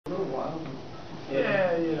little while.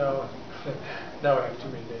 Yeah, you know, now we have too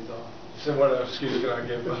many days off. So what excuse can I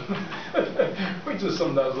give them? We just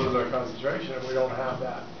sometimes lose our concentration and we don't have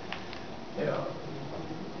that, you know,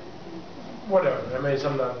 whatever. I mean,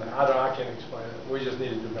 sometimes, I can't explain it. We just need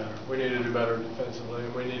to do better. We need to do better defensively.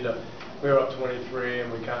 And we were up 23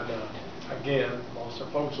 and we kind of, again, lost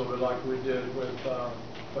our focus a little bit like we did with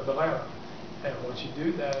Atlanta. And once you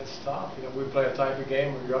do that, it's tough. You know, we play a type of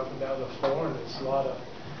game where you're up and down the floor, and it's a lot of,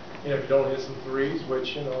 you know, if you don't hit some threes,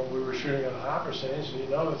 which, you know, we were shooting at a high percentage, you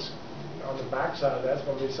know, it's on the backside of that's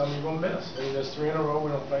going to be something you're going to miss. And you miss 3 in a row,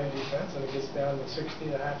 we don't play in defense, and it gets down to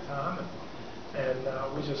 60 at halftime, and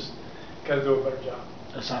we just got to do a better job.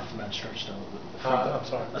 Aside from that stretch, though, I'm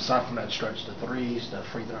sorry. Aside from that stretch, the threes, the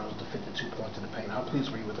free throws, the 52 points in the paint, how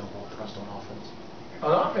pleased were you with the overall thrust on offense?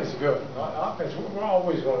 On offense is good. On offense, we're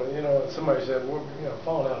always going to, you know, somebody said, we're, you know,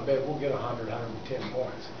 falling out of bed, we'll get 100, 110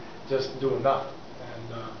 points, just doing nothing.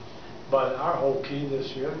 And but our whole key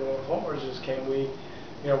this year going forward is just can we,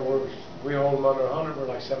 you know, we hold them under 100, we're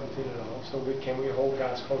like 17-0. So can we hold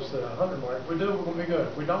guys close to the 100 mark? If we do, we're going to be good.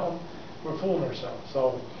 If we don't, we're fooling ourselves.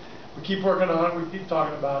 So we keep working on it, we keep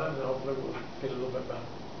talking about it, and hopefully we'll get a little bit better.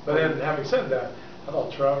 But then, having said that, I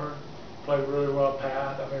thought Trevor played really well.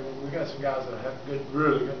 Pat, I mean, we got some guys that have good,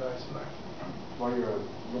 really good nights tonight. While you're a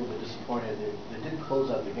little bit disappointed, they did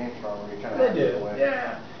close out the game strong. You kind of they did,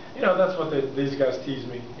 yeah. You know, that's what these guys tease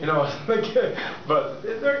me. You know, but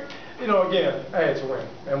they're, you know, again, hey, it's a win,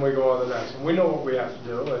 and we go on to the next one. We know what we have to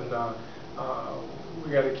do, and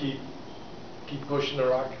we got to keep pushing the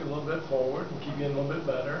rock a little bit forward and keep getting a little bit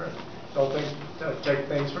better, and don't take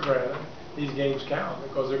things for granted. These games count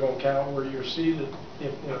because they're going to count where you're seated.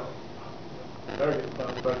 If you know,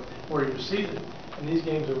 but where you're seated, and these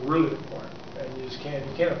games are really important, and you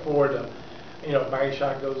can't afford to, you know, bank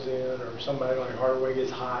shot goes in or somebody like Hardaway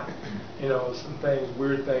gets hot, you know,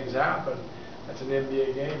 weird things happen. That's an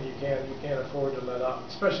NBA game. You can't afford to let up,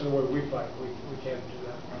 especially the way we play. We can't do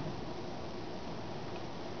that.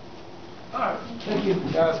 All right, thank you,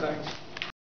 guys. Thanks.